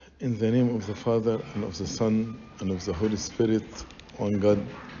In the name of the Father, and of the Son, and of the Holy Spirit, one God,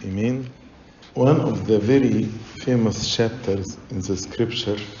 Amen. One of the very famous chapters in the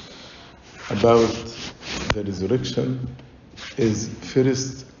scripture about the resurrection is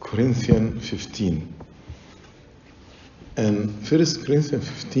 1 Corinthians 15. And 1 Corinthians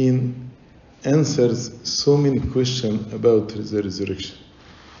 15 answers so many questions about the resurrection.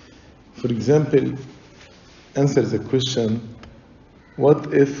 For example, answers the question,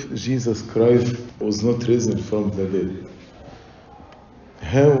 what if Jesus Christ was not risen from the dead?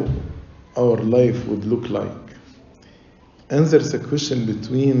 How our life would look like? Answers the question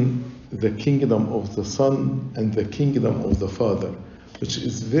between the kingdom of the Son and the kingdom of the Father, which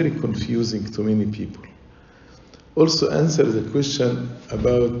is very confusing to many people. Also answers the question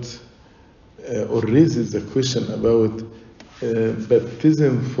about, or raises the question about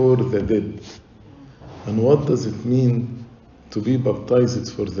baptism for the dead. And what does it mean to be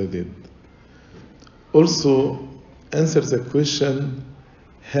baptized for the dead? Also answers the question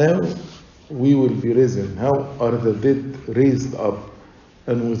how we will be risen, how are the dead raised up,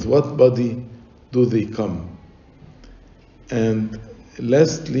 and with what body do they come? And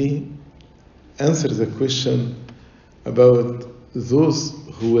lastly, answers the question about those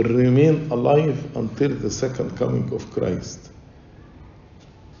who will remain alive until the second coming of Christ.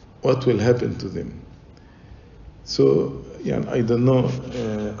 What will happen to them? So, I don't know,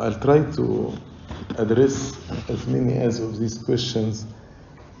 I'll try to address as many as of these questions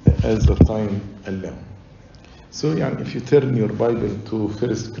as the time allows. So, if you turn your Bible to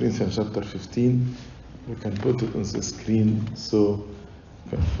 1 Corinthians chapter 15, you can put it on the screen so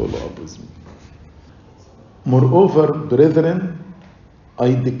you can follow up with me. Moreover, brethren,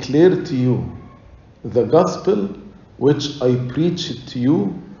 I declare to you the gospel which I preached to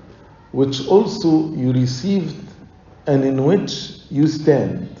you, which also you received, and in which you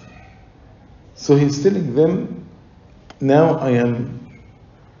stand. So he's telling them, now I am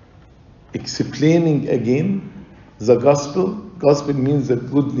explaining again the gospel. Gospel means the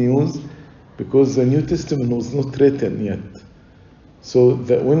good news, because the New Testament was not written yet. So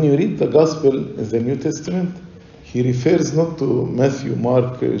that when you read the gospel in the New Testament, he refers not to Matthew,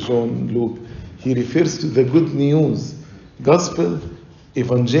 Mark, John, Luke. He refers to the good news. Gospel,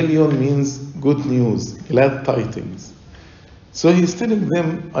 evangelion means good news, glad tidings. So he's telling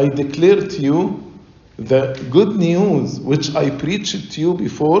them, I declare to you the good news which I preached to you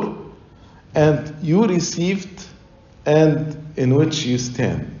before, and you received, and in which you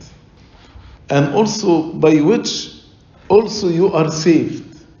stand, and also by which also you are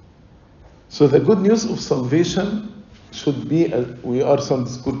saved. So the good news of salvation should be, we are Sunday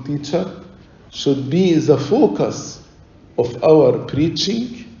school teacher, should be the focus of our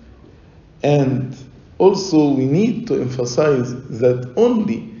preaching. And also we need to emphasize that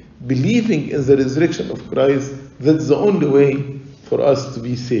only believing in the resurrection of Christ, that's the only way for us to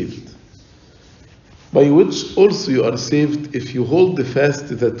be saved. By which also you are saved if you hold fast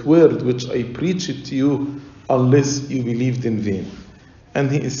that word which I preached to you, unless you believed in vain.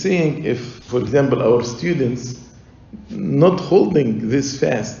 And he is saying, if, for example, our students not holding this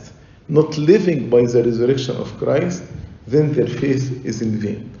fast, not living by the resurrection of Christ, then their faith is in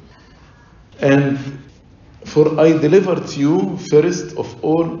vain. And for I delivered to you first of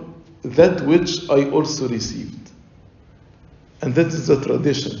all that which I also received. And that is the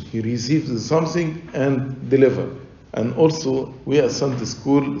tradition. He received something and deliver. And also we as Sunday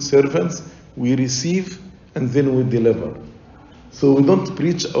school servants, we receive and then we deliver. So we don't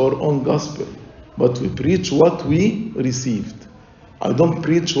preach our own gospel, but we preach what we received. I don't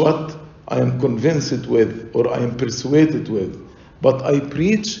preach what I am convinced with or I am persuaded with, but I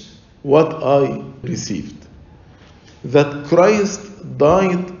preach what I received. That Christ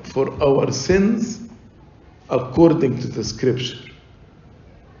died for our sins according to the scripture.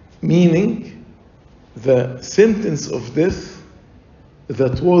 Meaning, the sentence of death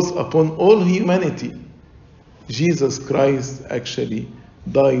that was upon all humanity, Jesus Christ actually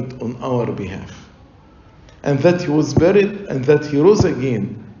died on our behalf. And that he was buried and that he rose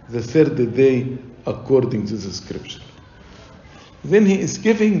again the third day according to the scripture. Then he is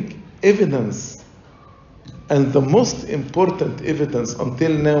giving evidence, and the most important evidence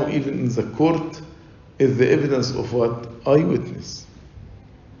until now, even in the court, is the evidence of what? Eyewitness.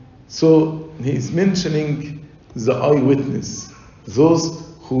 So he is mentioning the eyewitness, those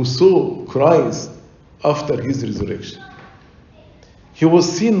who saw Christ after his resurrection. He was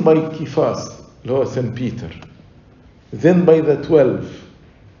seen by Cephas, St. Peter, then by the 12.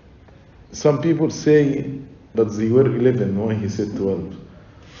 Some people say, but they were 11, why he said 12?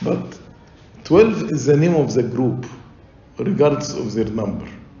 But 12 is the name of the group, regardless of their number.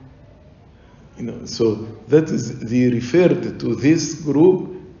 So that is, they referred to this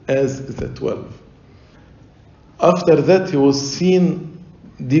group as the 12. After that, he was seen,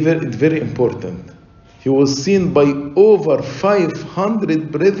 very important, he was seen by over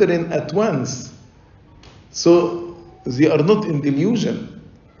 500 brethren at once. So they are not in delusion.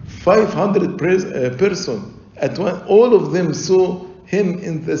 500 person at once, all of them saw him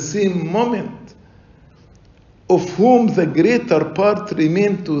in the same moment, of whom the greater part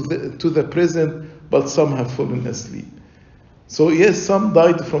remain to the present, but some have fallen asleep. So yes, some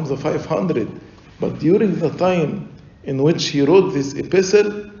died from the 500, but during the time in which he wrote this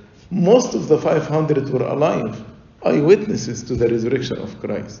epistle, most of the 500 were alive, eyewitnesses to the resurrection of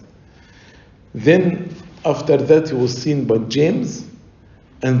Christ. Then after that, he was seen by James,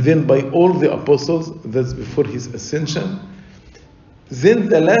 and then by all the apostles. That's before his ascension. Then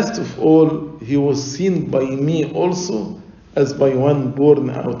the last of all, he was seen by me also, as by one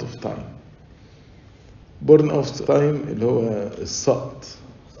born out of time. Born out of time اللي هو السقط,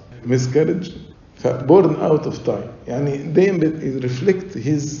 miscarriage. Born out of time. يعني دايما reflect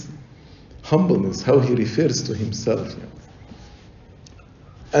his humbleness, how he refers to himself.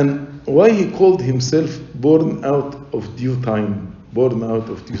 And why he called himself born out of due time. Born out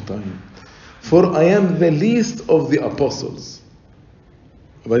of due time. For I am the least of the apostles.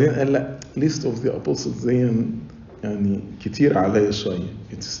 وبعدين قال لا, least of the apostles يعني كتير عليا شوية.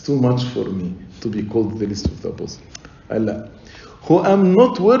 It is too much for me to be called the least of the apostles. قال لا, who am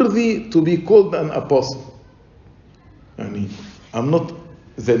not worthy to be called an apostle. يعني I'm not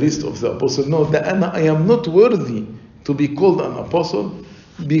the least of the apostles. No, I am not worthy to be called an apostle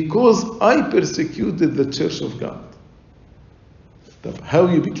because I persecuted the church of God. How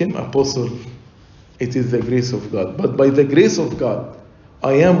you became apostle? It is the grace of God. But by the grace of God,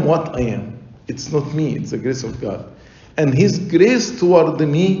 I am what I am. It's not me, it's the grace of God. And his grace toward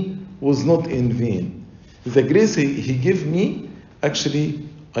me was not in vain. The grace he gave me, actually,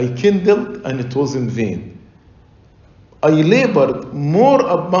 I kindled and it was in vain. I labored more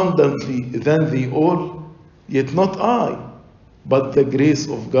abundantly than they all, yet not I, but the grace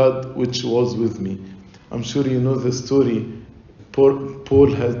of God which was with me. I'm sure you know the story.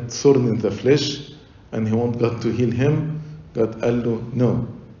 Paul had thorn in the flesh and he wanted God to heal him. God قال له, no,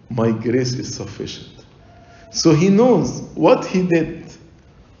 my grace is sufficient. So he knows what he did,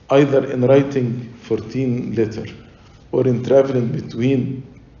 either in writing 14 letters, or in traveling between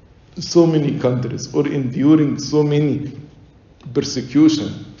so many countries, or enduring so many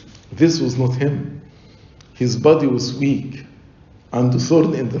persecution. This was not him. His body was weak, and the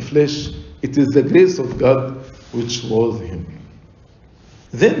thorn in the flesh, it is the grace of God which was him.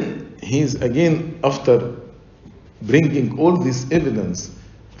 Then he is again, after bringing all this evidence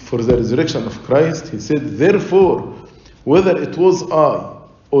for the resurrection of Christ, he said, therefore, whether it was I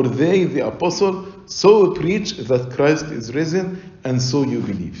or they, the apostle, so preach that Christ is risen, and so you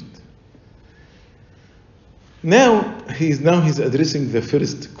believed. Now he's addressing the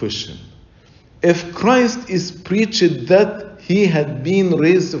first question. If Christ is preached that he had been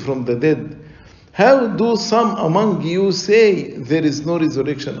raised from the dead, how do some among you say there is no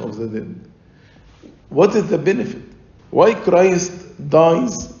resurrection of the dead? What is the benefit? Why Christ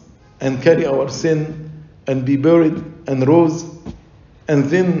dies and carry our sin and be buried and rose, and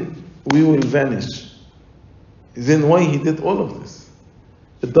then we will vanish? Then why he did all of this?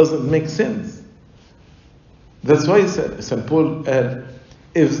 It doesn't make sense. That's why St. Paul said,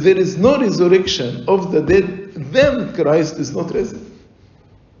 if there is no resurrection of the dead, then Christ is not risen.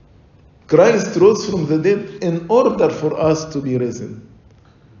 Christ rose from the dead in order for us to be risen.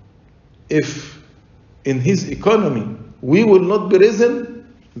 If in his economy we will not be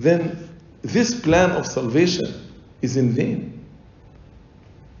risen, then this plan of salvation is in vain.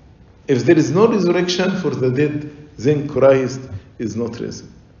 If there is no resurrection for the dead, then Christ is not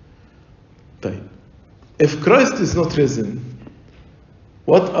risen. If Christ is not risen,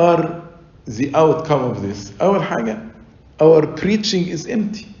 what are the outcome of this? Our preaching is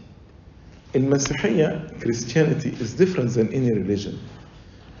empty. In Masihiyya, Christianity is different than any religion.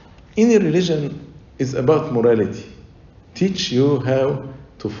 Any religion is about morality. Teach you how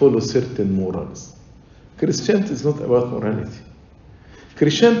to follow certain morals. Christianity is not about morality.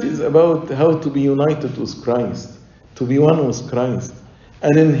 Christianity is about how to be united with Christ, to be one with Christ.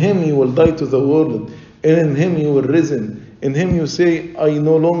 And in him you will die to the world, and in him you will risen. In him you say, I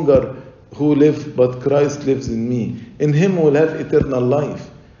no longer who live, but Christ lives in me. In him we will have eternal life.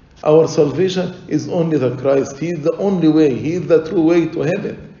 Our salvation is only the Christ. He is the only way. He is the true way to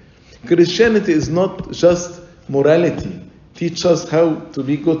heaven. Christianity is not just morality. Teach us how to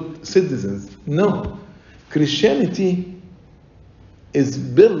be good citizens. No. Christianity is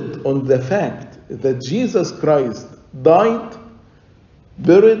built on the fact that Jesus Christ died,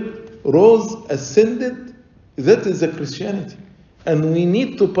 buried, rose, ascended, that is a Christianity. And we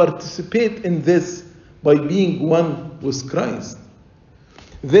need to participate in this by being one with Christ.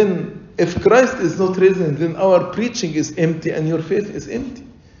 Then, if Christ is not risen, then our preaching is empty and your faith is empty.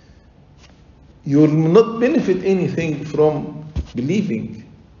 You will not benefit anything from believing.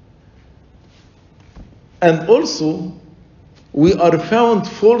 And also, we are found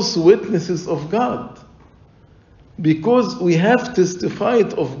false witnesses of God, because we have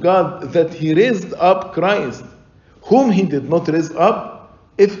testified of God that He raised up Christ, whom He did not raise up,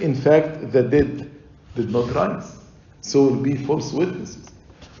 if in fact the dead did not rise. So we'll be false witnesses.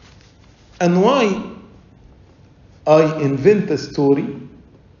 And why I invent a story,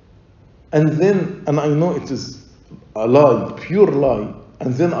 and I know it is a lie, pure lie,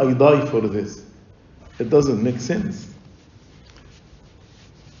 and then I die for this. It doesn't make sense.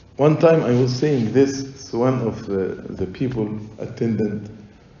 One time I was saying this to one of the people attendant,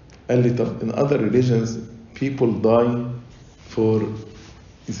 and in other religions, people die for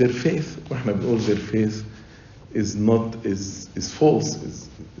their faith. وإحنا بنقول their faith is false, is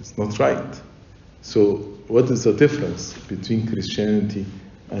not right. So what is the difference between Christianity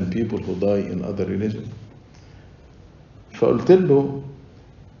and people who die in other religions? فقلت له,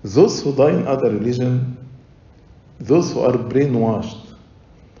 those who die in other religion, those who are brainwashed,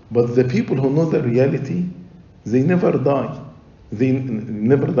 but the people who know the reality, they never die. They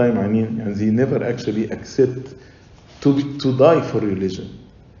never die معنين, and they never actually accept to die for religion.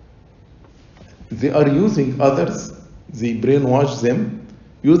 They are using others, they brainwash them,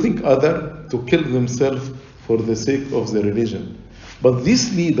 using others to kill themselves for the sake of the religion. But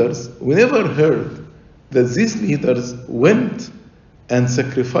these leaders, we never heard that these leaders went and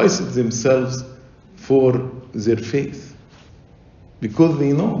sacrificed themselves for their faith. Because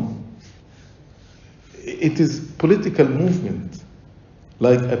they know it is political movement.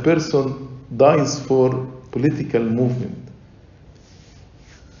 Like a person dies for political movement.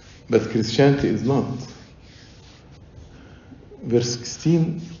 But Christianity is not. Verse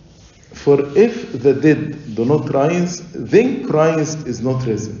 16, for if the dead do not rise, then Christ is not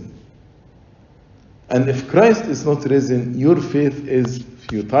risen. And if Christ is not risen, your faith is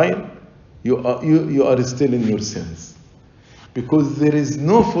futile. You are still in your sins. Because there is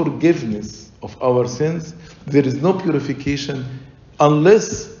no forgiveness of our sins, there is no purification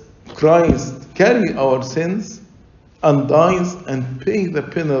unless Christ carry our sins and dies and pay the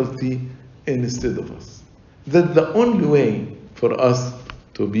penalty instead of us. That's the only way for us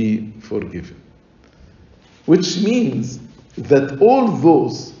to be forgiven. Which means that all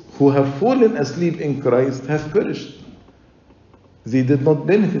those who have fallen asleep in Christ have perished. They did not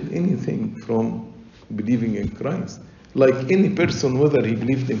benefit anything from believing in Christ. Like any person, whether he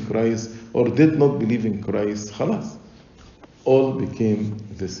believed in Christ or did not believe in Christ, khalas, all became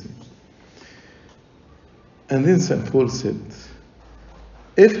the same. And then St. Paul said,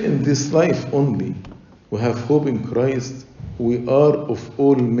 if in this life only we have hope in Christ, we are of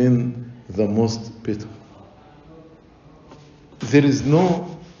all men the most pitiful. There is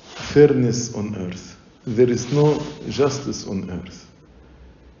no fairness on earth. There is no justice on earth.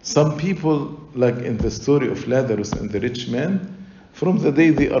 Some people, like in the story of Lazarus and the rich man, from the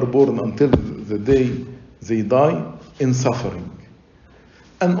day they are born until the day they die, in suffering.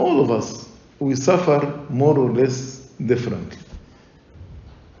 And all of us, we suffer more or less differently.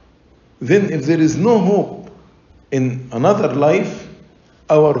 Then if there is no hope in another life,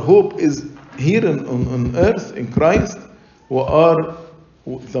 our hope is here on earth in Christ, who are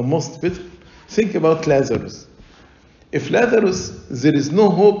the most pitiful. Think about Lazarus. If Lazarus, there is no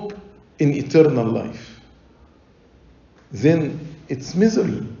hope in eternal life, then it's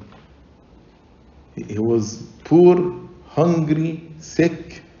misery. He was poor, hungry,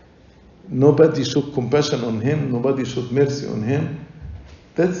 sick. Nobody showed compassion on him. Nobody showed mercy on him.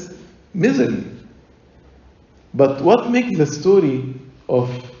 That's misery. But what makes the story of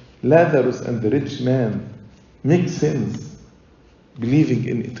Lazarus and the rich man make sense? Believing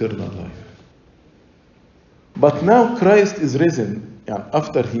in eternal life. But now Christ is risen, and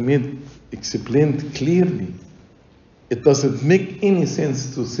after he explained clearly, it doesn't make any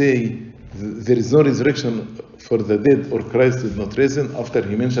sense to say there is no resurrection for the dead or Christ is not risen. After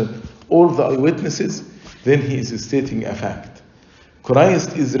he mentioned all the eyewitnesses, then he is stating a fact.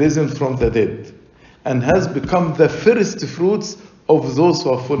 Christ is risen from the dead and has become the first fruits of those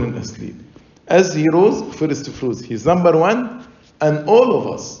who have fallen asleep. As he rose, first fruits, he's number one, and all of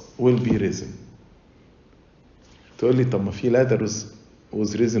us will be risen. تقول لي طب ما في Lazarus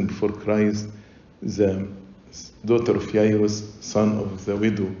was risen before Christ, the daughter of Jairus, son of the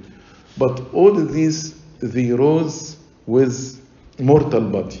widow But all of these, they rose with mortal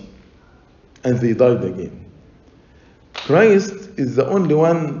body, and they died again. Christ is the only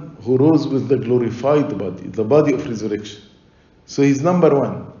one who rose with the glorified body, the body of resurrection. So he's number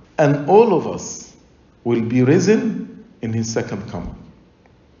one. And all of us will be risen in his second coming.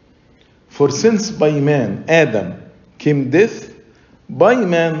 For since by man, Adam, came death, by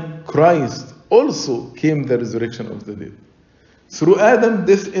man, Christ, also came the resurrection of the dead. Through Adam,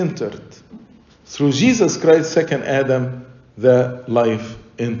 death entered. Through Jesus Christ, second Adam, the life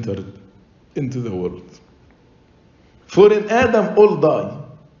entered into the world. For in Adam all die,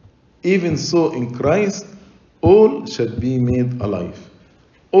 even so in Christ all shall be made alive.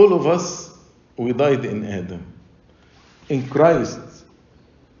 All of us, we died in Adam. In Christ,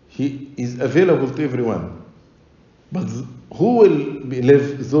 he is available to everyone. But who will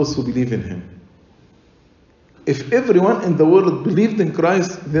live? Those who believe in him. If everyone in the world believed in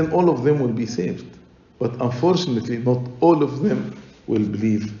Christ, then all of them will be saved. But unfortunately, not all of them will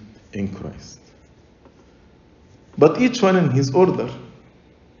believe in Christ. But each one in his order.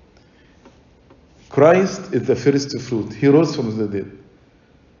 Christ is the first fruit. He rose from the dead.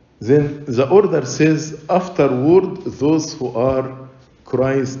 Then the order says, afterward, those who are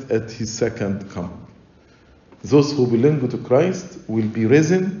Christ at his second coming. Those who belong to Christ will be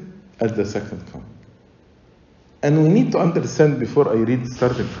risen at the second coming. And we need to understand before I read,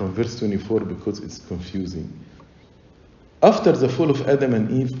 starting from verse 24, because it's confusing. After the fall of Adam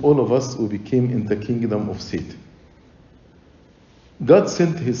and Eve, all of us who became in the kingdom of Satan. God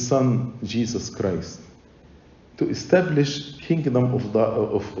sent his son, Jesus Christ, to establish kingdom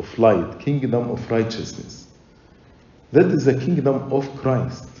of light, kingdom of righteousness. That is the kingdom of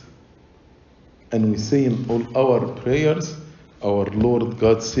Christ. And we say in all our prayers, our Lord,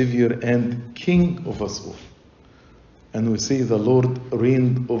 God, Savior, and King of us all. And we say the Lord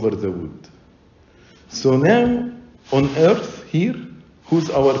reigned over the wood. So now, on earth here, who's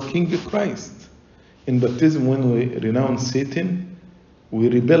our King? Christ. In baptism, when we renounce Satan, we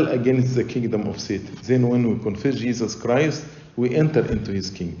rebel against the kingdom of Satan. Then when we confess Jesus Christ, we enter into his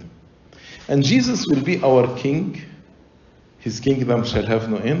kingdom. And Jesus will be our king. His kingdom shall have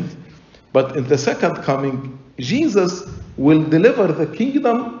no end. But in the second coming, Jesus will deliver the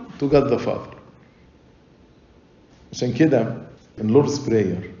kingdom to God the Father. عشان كده in Lord's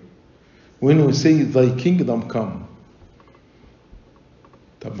Prayer, when we say thy kingdom come,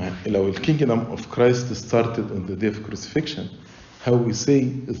 طب لو kingdom of Christ started on the day of crucifixion, how we say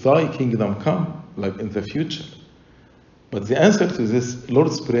thy kingdom come, like in the future. But the answer to this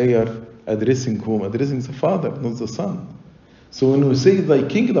Lord's Prayer, addressing whom? Addressing the Father, not the Son. So when we say thy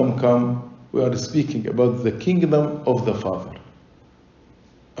kingdom come, we are speaking about the kingdom of the Father.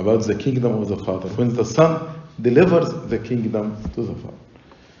 About the kingdom of the Father. When the Son delivers the kingdom to the Father.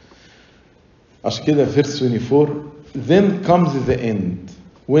 عشان كده verse 24, then comes the end,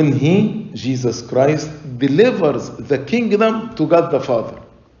 when he, Jesus Christ, delivers the kingdom to God the Father.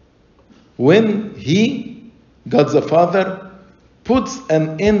 When he, God the Father, puts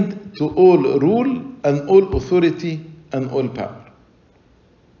an end to all rule and all authority and all power.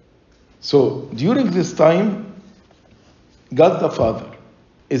 So during this time, God the Father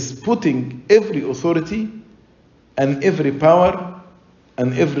is putting every authority and every power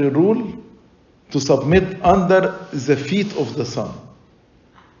and every rule to submit under the feet of the Son.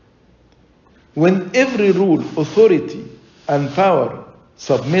 When every rule, authority, and power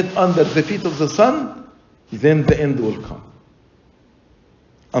submit under the feet of the Son, then the end will come.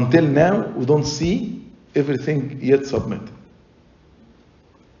 Until now, we don't see everything yet submitted.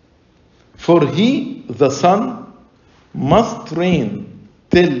 For he, the Son, must reign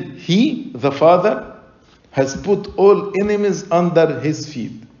till he, the Father, has put all enemies under his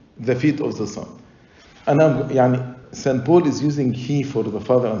feet, the feet of the Son. And St. Paul is using he for the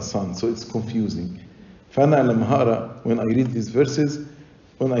Father and Son, so it's confusing. فأنا لما هقرأ, when I read these verses,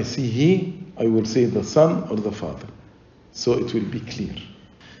 when I see he, I will say the Son or the Father. So it will be clear.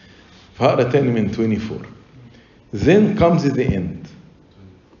 فهقرأ تاني من 24. Then comes the end.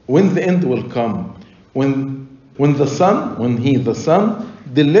 When the end will come, when the Son, when he, the Son,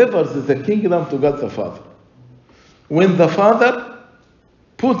 delivers the kingdom to God the Father. When the Father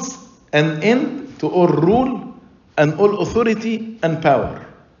puts an end to all rule and all authority and power.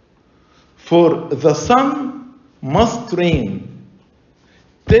 For the Son must reign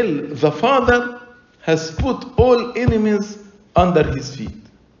till the Father has put all enemies under his feet.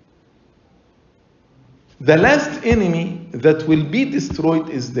 The last enemy that will be destroyed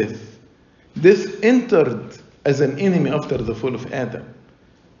is death. Death entered as an enemy after the fall of Adam.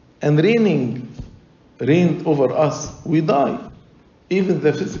 And reigned over us, we die. even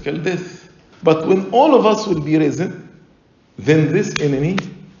the physical death. But when all of us will be risen, then this enemy,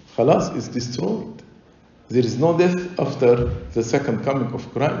 khalas, is destroyed. There is no death after the second coming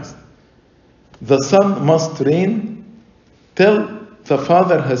of Christ. The Son must reign till the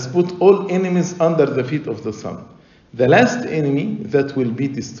Father has put all enemies under the feet of the Son. The last enemy that will be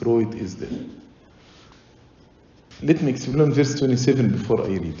destroyed is death. Let me explain verse 27 before I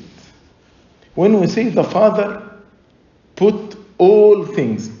read it. When we say the Father put all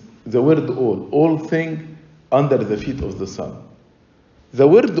things, the word all thing under the feet of the Son. The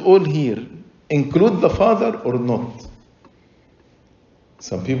word all here include the Father or not?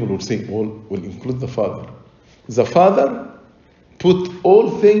 Some people will say all will include the Father. The Father put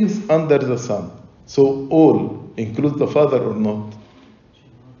all things under the Son. So all include the Father or not?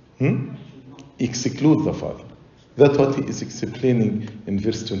 Exclude the Father. That's what he is explaining in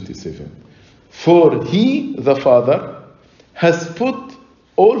verse 27. For he, the Father, has put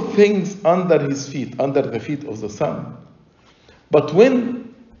all things under his feet, under the feet of the Son. But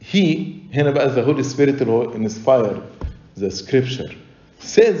when he, the Holy Spirit who inspired the scripture,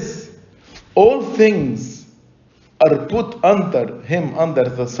 says all things are put under him, under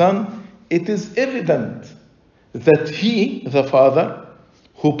the Son, it is evident that he, the Father,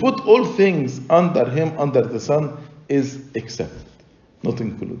 who put all things under him, under the Son, is accepted, not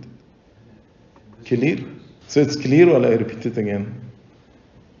included. Clear? So it's clear, while I repeat it again.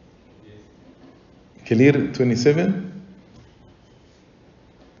 Clear 27?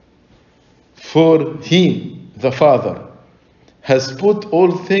 For he, the Father, has put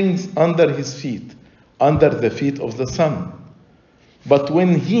all things under his feet, under the feet of the Son. But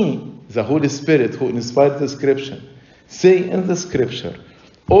when he, the Holy Spirit who inspired the scripture, say in the scripture,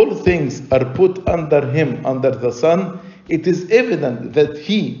 all things are put under him, under the Son, it is evident that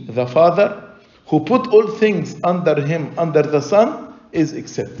he, the Father, who put all things under him, under the Son, is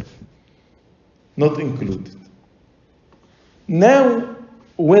accepted, not included. Now,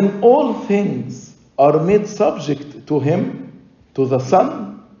 when all things are made subject to him, to the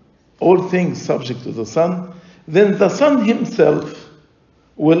Son, all things subject to the Son, then the Son himself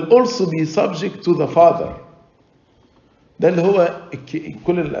will also be subject to the Father. ده اللي هو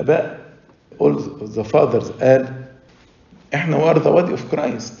كل الآباء, all the fathers قال احنا we are the body of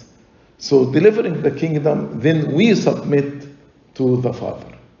Christ. So delivering the kingdom, then we submit to the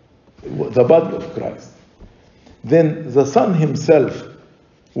Father, the body of Christ. Then the Son himself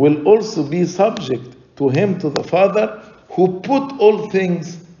will also be subject to him, to the Father, who put all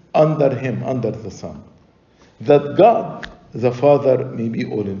things under him, under the Son, that God, the Father, may be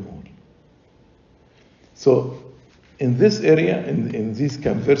all in all. So in this area, in these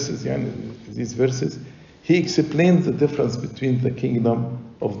verses, he explains the difference between the kingdom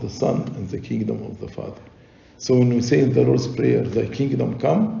of the Son and the kingdom of the Father. So when we say in the Lord's Prayer, thy kingdom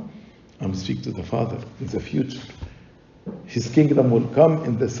come, I'm speaking to the Father in the future. His kingdom will come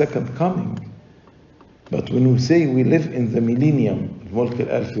in the second coming. But when we say we live in the millennium, Mulk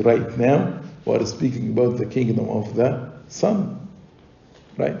al-Alfi, right now, we are speaking about the kingdom of the Son.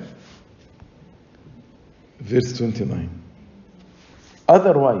 Right? Verse 29.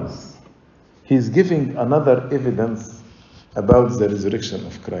 Otherwise, he is giving another evidence about the resurrection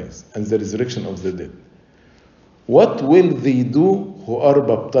of Christ and the resurrection of the dead. What will they do who are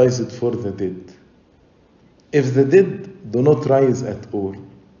baptized for the dead? If the dead do not rise at all,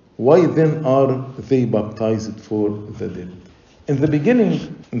 why then are they baptized for the dead? In the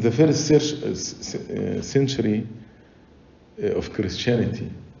beginning, in the first century of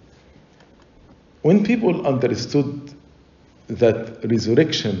Christianity, when people understood that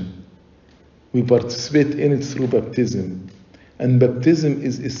resurrection, we participate in it through baptism, and baptism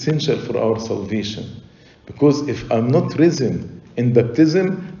is essential for our salvation. Because if I'm not risen in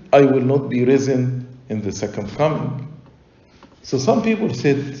baptism, I will not be risen in the second coming. So some people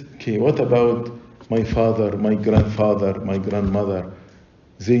said, okay, what about my father, my grandfather, my grandmother?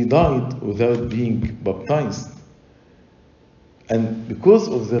 They died without being baptized. And because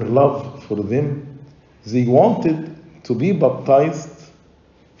of their love for them, they wanted to be baptized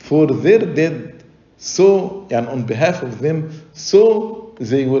for their dead, so, and on behalf of them, so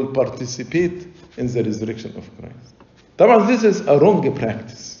they will participate in the resurrection of Christ. طبعا this is a wrong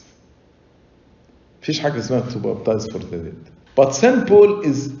practice. فيش حاجة اسمها to baptize for the dead. But St. Paul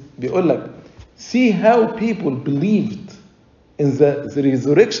بيقول لك, see how people believed in the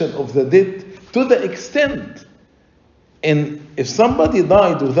resurrection of the dead to the extent, and if somebody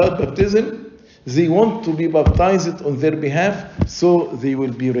died without baptism, they want to be baptized on their behalf so they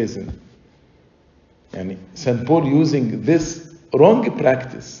will be risen. And St. Paul using this wrong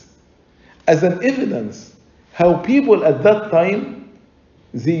practice as an evidence how people at that time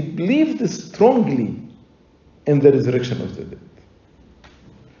They believed strongly in the resurrection of the dead.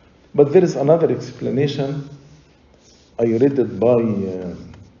 But there is another explanation. I read it by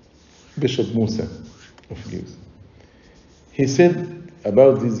Bishop Musa of Lews. He said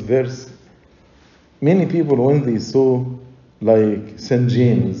about this verse, many people, when they saw like St.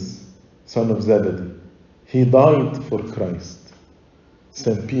 James, son of Zebedee, he died for Christ.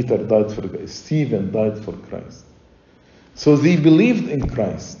 St. Peter died for Christ. Stephen died for Christ. So they believed in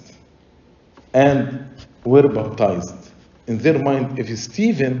Christ and were baptized. In their mind, if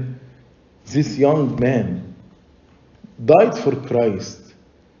Stephen, this young man, died for Christ,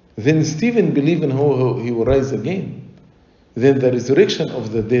 then Stephen believed in how he will rise again. Then the resurrection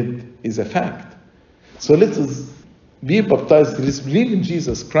of the dead is a fact. So let us be baptized, let's believe in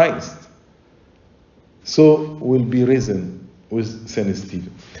Jesus Christ. So we'll be risen with St.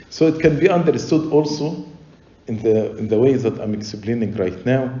 Stephen. So it can be understood also in the way that I'm explaining right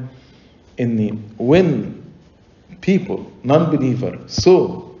now. When people, non-believers,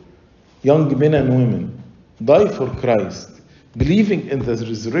 saw young men and women die for Christ, believing in the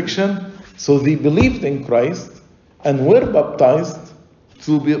resurrection, so they believed in Christ and were baptized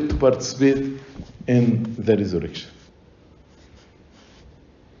to participate in the resurrection.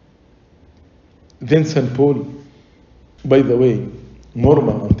 Then St. Paul, by the way,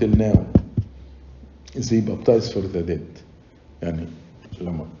 Mormon until now, they baptize for the dead. يعني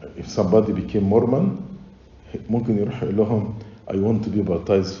if somebody became Mormon, ممكن يروح يقول لهم I want to be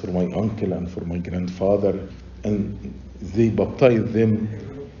baptized for my uncle and for my grandfather, and they baptize them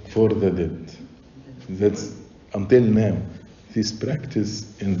for the dead. That's until now this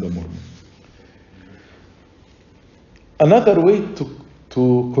practice in the Mormon. Another way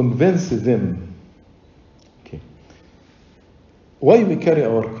to convince them, okay, why we carry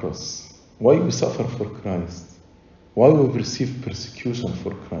our cross, why we suffer for Christ, why we receive persecution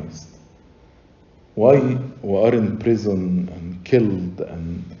for Christ, why we are in prison and killed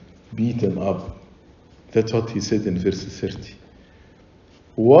and beaten up. That's what he said in verse 30.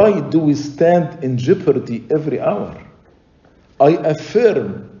 Why do we stand in jeopardy every hour? I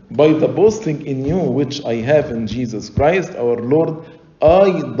affirm by the boasting in you which I have in Jesus Christ our Lord,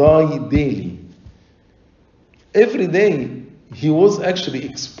 I die daily. Every day he was actually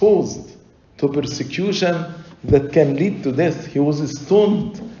exposed to persecution that can lead to death. He was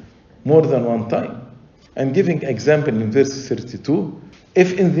stoned more than one time. I'm giving example in verse 32.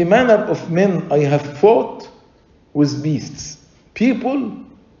 If in the manner of men I have fought with beasts, people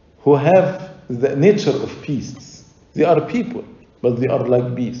who have the nature of beasts, they are people, but they are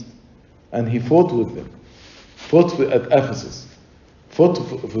like beasts. And he fought with them, fought at Ephesus, fought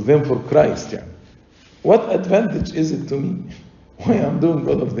for them for Christ. Yeah. What advantage is it to me? Why I'm doing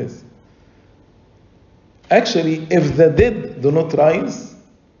all of this? Actually, if the dead do not rise,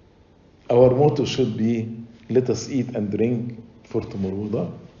 our motto should be, let us eat and drink, for tomorrow will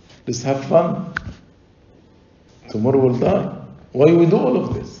die. Let's have fun. Tomorrow will die. Why we do all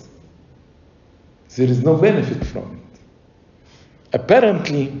of this? There is no benefit from it.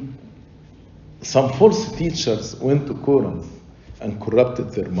 Apparently, some false teachers went to Corinth and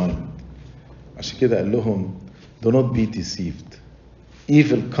corrupted their mind. عشان كده قال لهم, do not be deceived.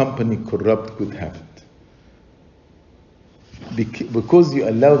 Evil company corrupt good habit. Because you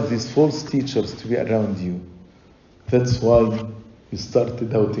allowed these false teachers to be around you, that's why you started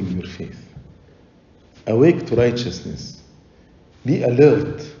doubting your faith. Awake to righteousness. Be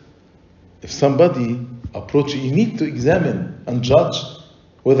alert. If somebody approaches you, you need to examine and judge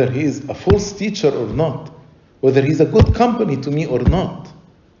whether he is a false teacher or not, whether he's a good company to me or not.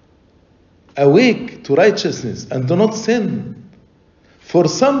 Awake to righteousness and do not sin. For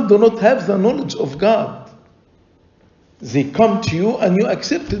some do not have the knowledge of God. They come to you and you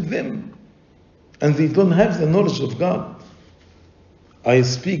accepted them, and they don't have the knowledge of God. I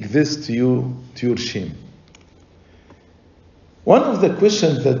speak this to you to your shame. One of the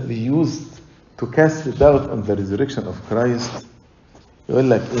questions that they used to cast doubt on the resurrection of Christ, يقول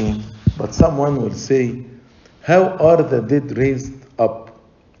لك إيه? But someone will say, how are the dead raised up,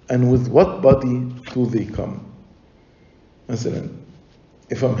 and with what body do they come? مثلا,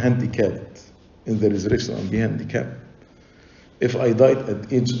 if I'm handicapped, in the resurrection I'll be handicapped. If I died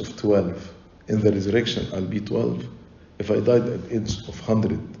at age of 12, in the resurrection I'll be 12. If I died at age of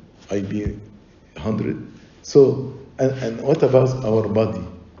 100, I'll be 100. So, and what about our body?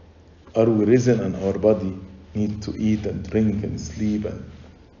 Are we risen and our body need to eat and drink and sleep? And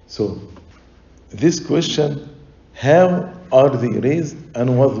so, this question, how are they raised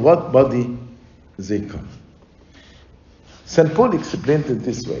and with what body they come? St. Paul explained it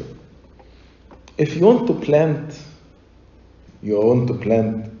this way. If you want to plant You want to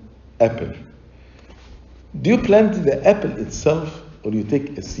plant apple. Do you plant the apple itself or you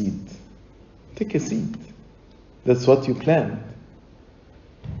take a seed? Take a seed. That's what you plant.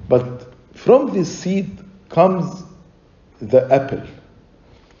 But from this seed comes the apple.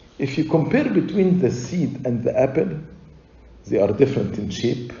 If you compare between the seed and the apple, they are different in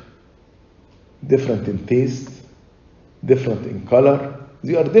shape, different in taste, different in color.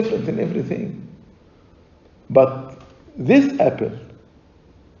 They are different in everything. But this apple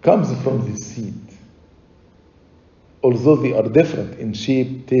comes from this seed. Although they are different in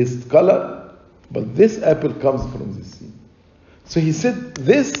shape, taste, color, but this apple comes from this seed. So he said,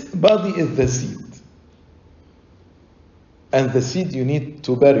 this body is the seed. And the seed, you need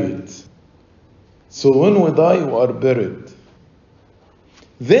to bury it. So when we die, we are buried.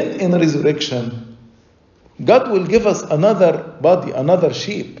 Then in resurrection, God will give us another body, another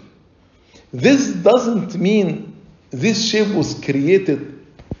shape. This doesn't mean this shape was created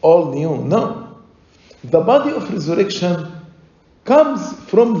all new. No. The body of resurrection comes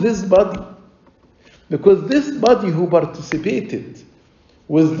from this body. Because this body who participated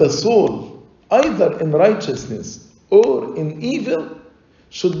with the soul, either in righteousness or in evil,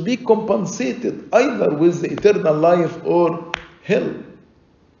 should be compensated either with the eternal life or hell.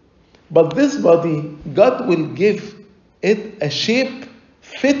 But this body, God will give it a shape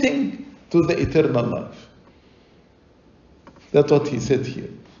fitting to the eternal life. That's what he said here.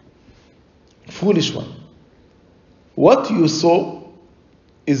 Foolish one. What you sow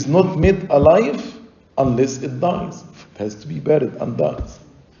is not made alive unless it dies. It has to be buried and dies.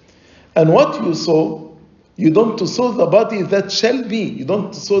 And what you sow, you don't sow the body that shall be. You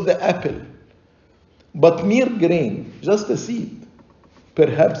don't sow the apple. But mere grain, just a seed.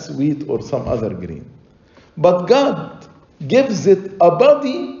 Perhaps wheat or some other grain. But God gives it a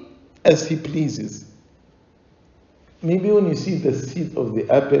body as He pleases. Maybe when you see the seed of the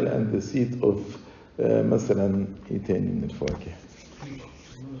apple and the seed of مثلا ايه تاني من الفواكه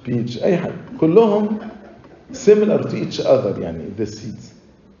peach اي حاجه كلهم similar to each other يعني the seeds.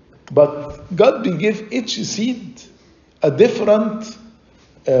 But God will give each seed a different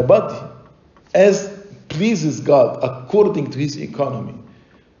body as pleases God according to His economy.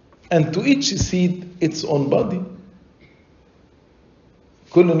 And to each seed its own body.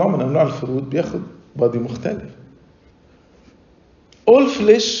 كل نوع من أنواع الفروض بياخد body مختلف. All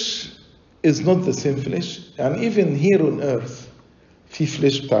flesh is not the same flesh. And even here on earth, في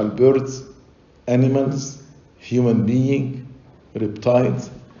flesh بتاع birds, animals, human being, reptiles.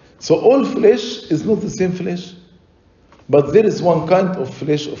 So all flesh is not the same flesh. But there is one kind of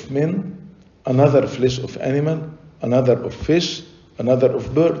flesh of men, another flesh of animal, another of fish, another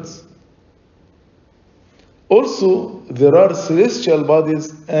of birds. Also, there are celestial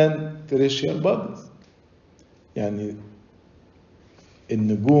bodies and terrestrial bodies. يعني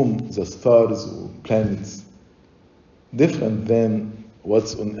النجوم, the stars, planets, different than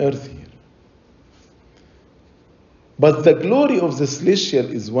what's on earth here. But the glory of the celestial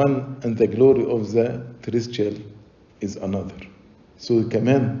is one, and the glory of the terrestrial is another. So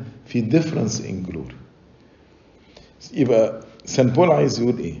كمان في difference in glory. يبقى سان بول عايز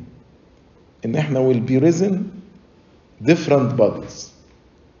يقول ايه؟ ان احنا will be risen different bodies.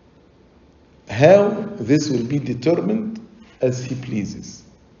 How this will be determined as He pleases.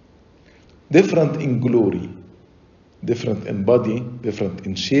 Different in glory, different in body, different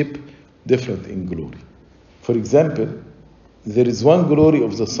in shape, different in glory. For example, there is one glory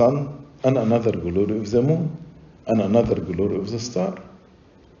of the sun and another glory of the moon and another glory of the star.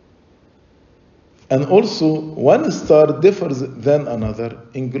 And also, one star differs than another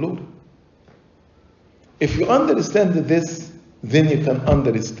in glory. If you understand this, then you can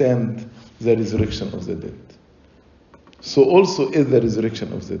understand the resurrection of the dead. So also is the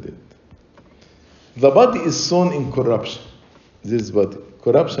resurrection of the dead. The body is sown in corruption. This body.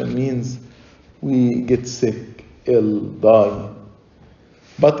 Corruption means we get sick, ill, die.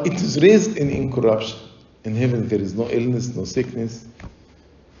 But it is raised in incorruption. In heaven there is no illness, no sickness,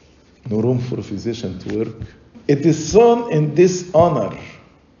 no room for a physician to work. It is sown in dishonor.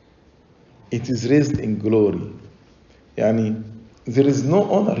 It is raised in glory. يعني there is no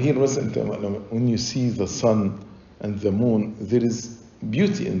honor here. When you see the sun and the moon, there is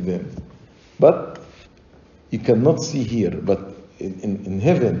beauty in them. But you cannot see here. But in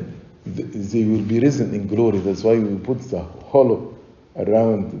heaven, they will be risen in glory. That's why we put the hollow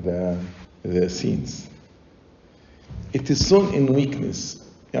around the scenes. It is sown in weakness.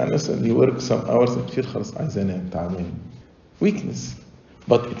 يعني مثلا you work some hours and كتير خلاص عايز انام تعبان. Weakness.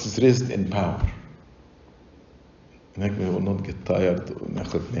 But it is raised in power. We will not get tired.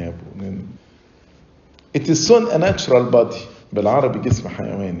 It is sown a natural body. بالعربي جسم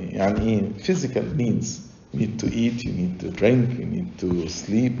حيواني. يعني ايه؟ physical needs. You need to eat, you need to drink, you need to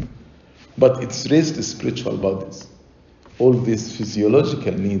sleep. But it's raised spiritual bodies. All these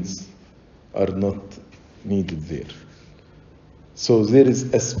physiological needs are not needed there. So there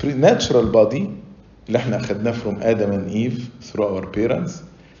is a natural body اللي احنا أخدناه from Adam and Eve through our parents,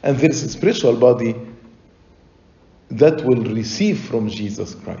 and there is a spiritual body that will receive from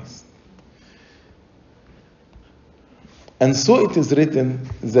Jesus Christ. And so it is written,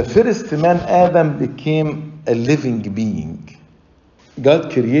 the first man, Adam, became a living being.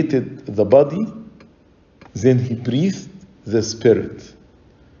 God created the body, then he breathed the spirit.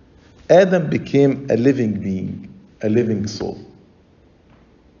 Adam became a living being, a living soul.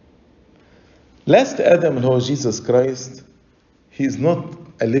 Last Adam, who was Jesus Christ, he is not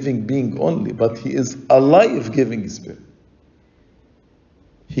a living being only, but he is a life-giving spirit.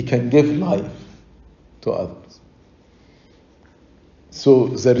 He can give life to others. So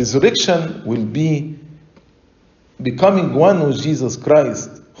the resurrection will be becoming one with Jesus Christ,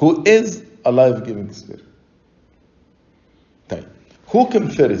 who is a life-giving spirit. Who came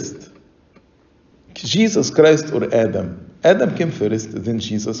first? Jesus Christ or Adam? Adam came first, then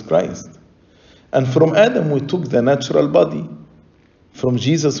Jesus Christ. And from Adam we took the natural body. From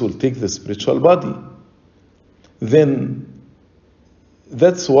Jesus we'll take the spiritual body. Then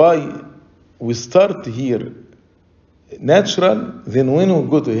that's why we start here natural, then when we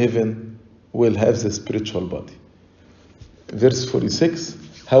go to heaven, we'll have the spiritual body. Verse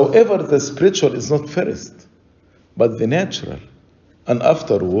 46, however, the spiritual is not first, but the natural, and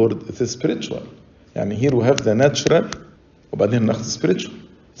afterward the spiritual. يعني here we have the natural, وبعدين ناخد spiritual.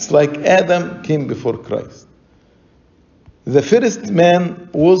 It's like Adam came before Christ. The first man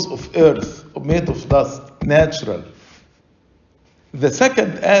was of earth, made of dust, natural. The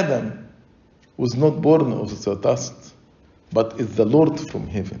second Adam was not born of the dust, but is the Lord from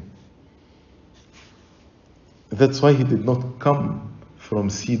heaven. That's why he did not come from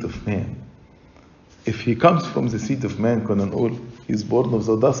seed of man. If he comes from the seed of man, he's born of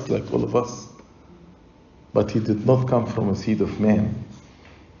the dust like all of us. But he did not come from a seed of man.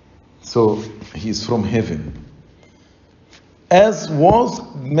 So he is from heaven. As was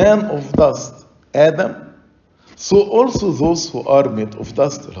man of dust, Adam, so also those who are made of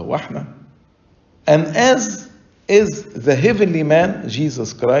dust, and as is the heavenly man,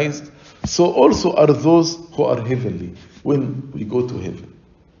 Jesus Christ, so also are those who are heavenly when we go to heaven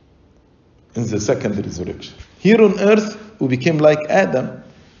in the second resurrection. Here on earth, we became like Adam.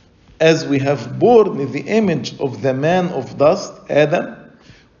 As we have borne the image of the man of dust, Adam,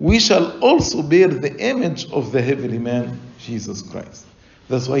 we shall also bear the image of the heavenly man, Jesus Christ.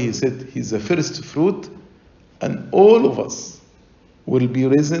 That's why he said he's the first fruit, and all of us will be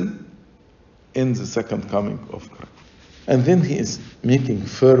risen in the second coming of Christ. And then he is making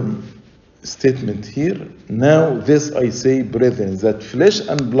firm statement here. Now this I say, brethren, that flesh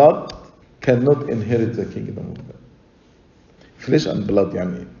and blood cannot inherit the kingdom of God. Flesh and blood,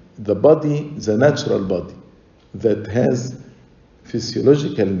 يعني the body, the natural body that has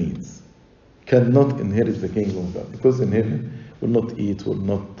physiological needs cannot inherit the kingdom of God, because in heaven will not eat, will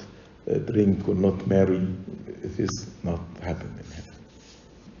not drink, will not marry. This not happen in heaven.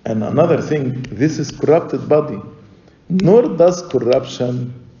 And another thing, this is corrupted body, nor does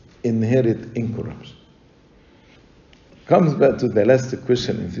corruption inherit incorruption. Comes back to the last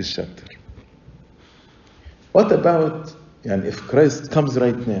question in this chapter. What about, and if Christ comes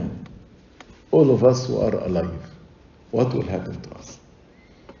right now, all of us who are alive, what will happen to us?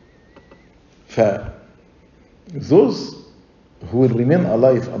 Those who will remain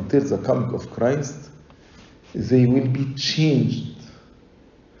alive until the coming of Christ, they will be changed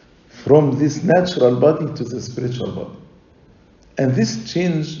from this natural body to the spiritual body. And this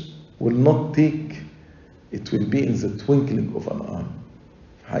change will not take, it will be in the twinkling of an eye.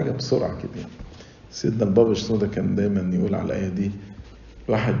 حاجة بسرعة كده. سيدنا البابا شنودة كان دايما يقول على الآية دي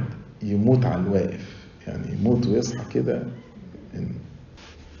الواحد يموت على الواقف، يعني يموت ويصحى كده.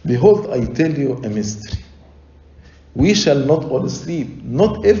 Behold, I tell you a mystery. We shall not all sleep.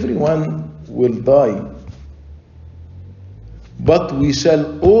 Not everyone will die, but we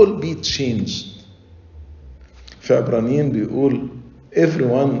shall all be changed. في عبرانيين بيقول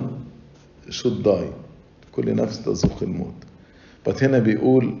everyone should die. كل نفس تذوق الموت. But هنا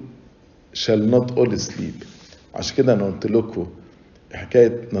بيقول shall not all sleep. عشان كده أنا قلت لكم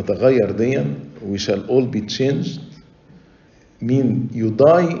حكاية نتغير ديا we shall all be changed mean you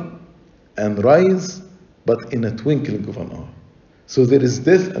die and rise but in a twinkling of an eye. So there is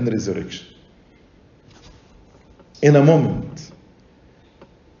death and resurrection. In a moment,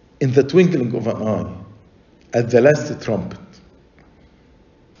 in the twinkling of an eye, at the last trumpet.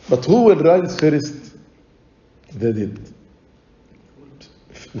 But who will rise first? The dead.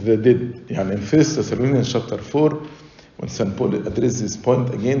 The dead. يعني in 1 Thessalonians chapter 4, when St. Paul addressed this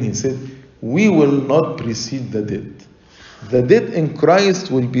point again, he said, we will not precede the dead. The dead in Christ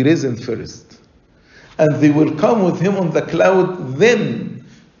will be risen first. And they will come with him on the cloud. Then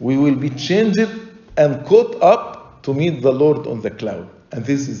we will be changed and caught up to meet the Lord on the cloud. And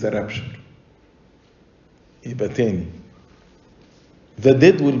this is the rapture. يبقى تاني. The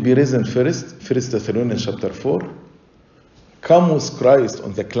dead will be risen first. 1 Thessalonians chapter 4. Come with Christ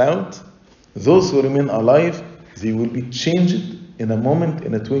on the cloud. Those who remain alive, they will be changed in a moment,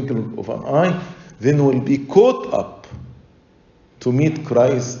 in a twinkling of an eye. Then will be caught up to meet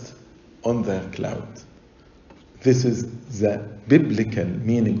Christ on the cloud. This is the biblical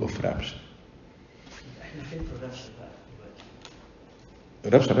meaning of rapture.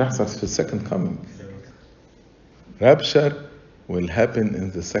 Rapture يحصل في second coming. Rapture will happen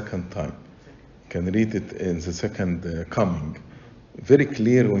in the second time. You can read it in the second coming. Very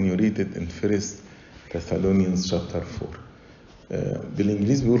clear when you read it in 1 Thessalonians chapter 4.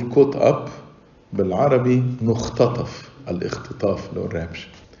 بالإنجليزي بيقول caught up, بالعربي نختطف, الاختطاف اللي هو rapture.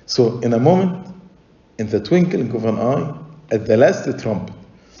 So in a moment, in the twinkling of an eye, at the last trumpet,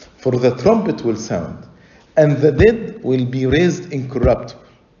 for the trumpet will sound, and the dead will be raised incorruptible.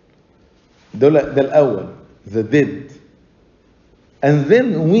 ده الأول, the dead. And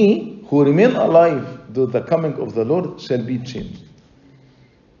then we who remain alive to the coming of the Lord shall be changed.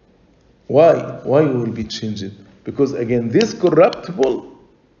 Why? Why will be changed? Because again, this corruptible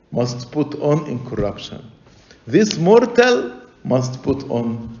must put on incorruption. This mortal must put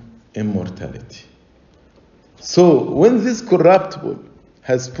on immortality. So when this corruptible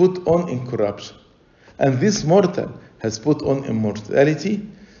has put on incorruption, and this mortal has put on immortality,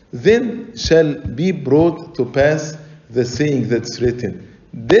 then shall be brought to pass the saying that's written,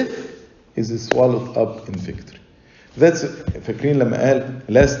 death is swallowed up in victory. That's, فاكرين لما قال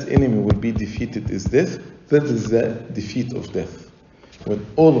last enemy will be defeated is death. That is the defeat of death, when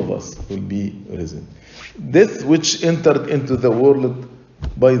all of us will be risen. Death which entered into the world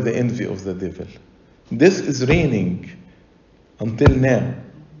by the envy of the devil. Death is reigning until now.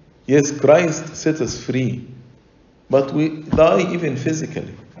 Yes, Christ set us free, but we die even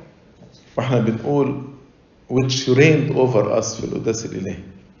physically. واحنا بنقول which reigned over us في القداس الإلهي.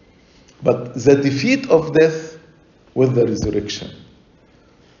 But the defeat of death with the resurrection.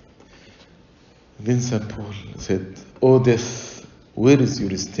 Vincent Paul said, "O death, where is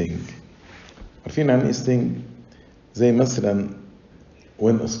your sting?" عارفين عن ايه sting؟ زي مثلا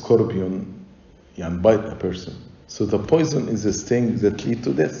when a scorpion bite a person. So the poison is a sting that lead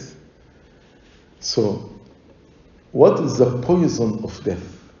to death. So what is the poison of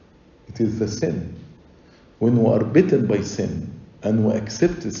death? It is the sin. When we are bitten by sin and we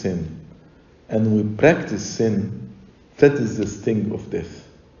accept sin and we practice sin, that is the sting of death.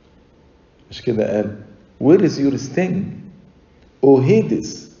 مش كده قال where is your sting? O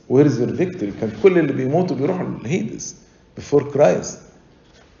Hades, where is your victory? كان كل اللي بيموتوا بيروحوا للهيدس before Christ.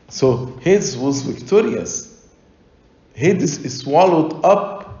 So Hades was victorious. Hades swallowed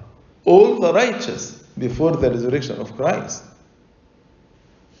up all the righteous before the resurrection of Christ.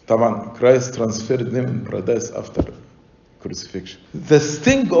 طبعا Christ transferred them in paradise after crucifixion. The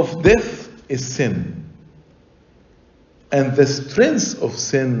sting of death is sin. And the strength of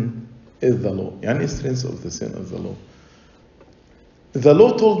sin is the law. يعني strength of the sin is the law. The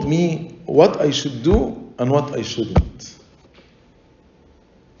law told me what I should do and what I shouldn't,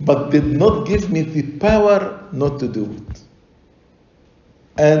 but did not give me the power not to do it.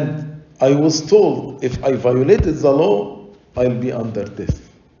 And I was told if I violated the law, I'll be under death.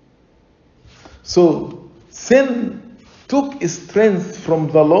 So sin took strength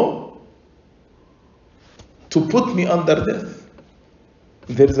from the law to put me under death.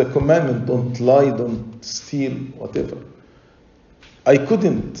 There is a commandment, don't lie, don't steal, whatever. I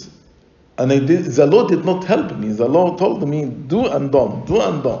couldn't. And the law did not help me. The law told me, do and don't, do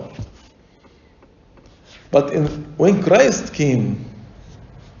and don't. But when Christ came,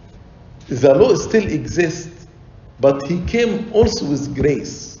 the law still exists, but he came also with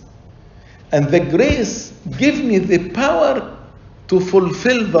grace. And the grace gave me the power to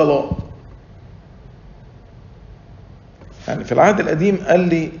fulfill the law. يعني في العهد القديم قال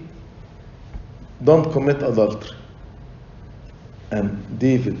لي don't commit adultery. And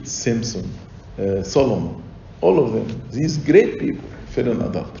David, Samson, Solomon, all of them, these great people fell in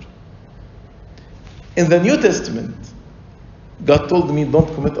adultery. In the New Testament, God told me don't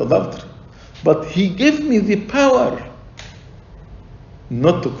commit adultery. But he gave me the power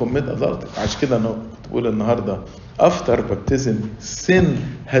not to commit adultery. عشان كده أنا كنت تقول النهاردة after baptism sin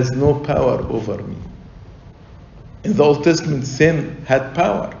has no power over me. In the Old Testament sin had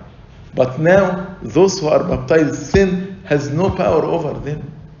power, but now those who are baptized, sin has no power over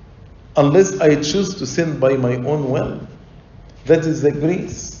them unless I choose to sin by my own will. That is the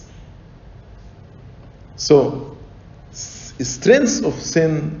grace. So strength of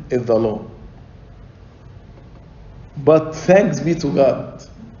sin is the law. But thanks be to God,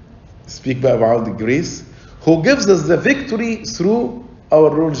 speak about the grace, who gives us the victory through our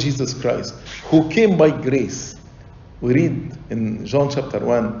Lord Jesus Christ, who came by grace. We read in John chapter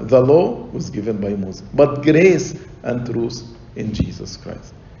 1, the law was given by Moses, but grace and truth in Jesus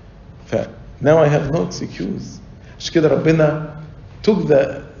Christ. Now I have no excuse. عشان كده ربنا took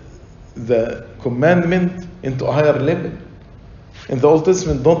the commandment into a higher level. In the Old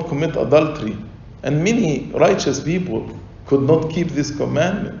Testament, don't commit adultery. And many righteous people could not keep this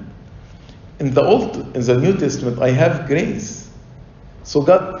commandment. In the New Testament, I have grace. So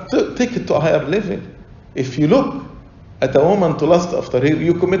God take it to a higher level. If you look at a woman to lust after her,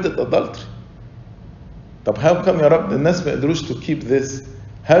 you committed adultery. طب how come يا رب الناس ما قدروش to keep this?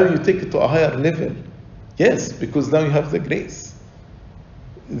 How you take it to a higher level? Yes, because now you have the grace.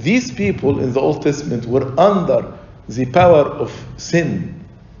 These people in the Old Testament were under the power of sin.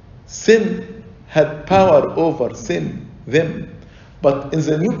 Sin had power over them. But in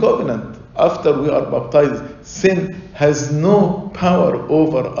the new covenant, after we are baptized, sin has no power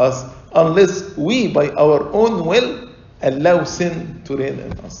over us unless we, by our own will, allow sin to reign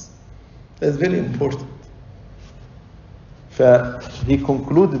in us. That's very important. He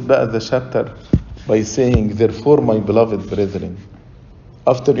concluded the chapter by saying, therefore, my beloved brethren,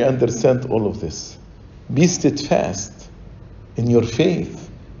 after you understand all of this, be steadfast in your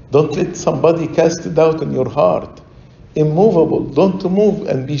faith. Don't let somebody cast doubt in your heart. Immovable, don't move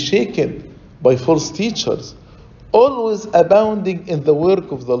and be shaken by false teachers. Always abounding in the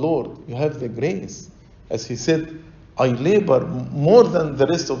work of the Lord. You have the grace. As he said, I labor more than the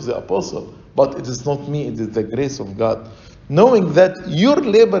rest of the apostle, but it is not me, it is the grace of God. Knowing that your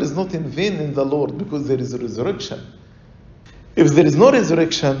labor is not in vain in the Lord, because there is a resurrection. If there is no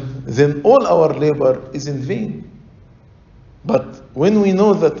resurrection, then all our labor is in vain. But when we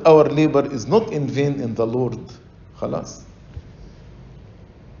know that our labor is not in vain in the Lord, خلاص.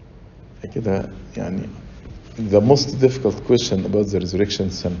 كده يعني the most difficult question about the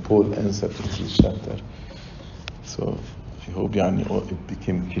resurrection, St. Paul answered in this chapter. So I hope يعني it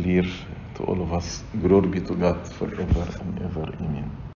became clear to all of us. Glory be to God forever and ever. Amen.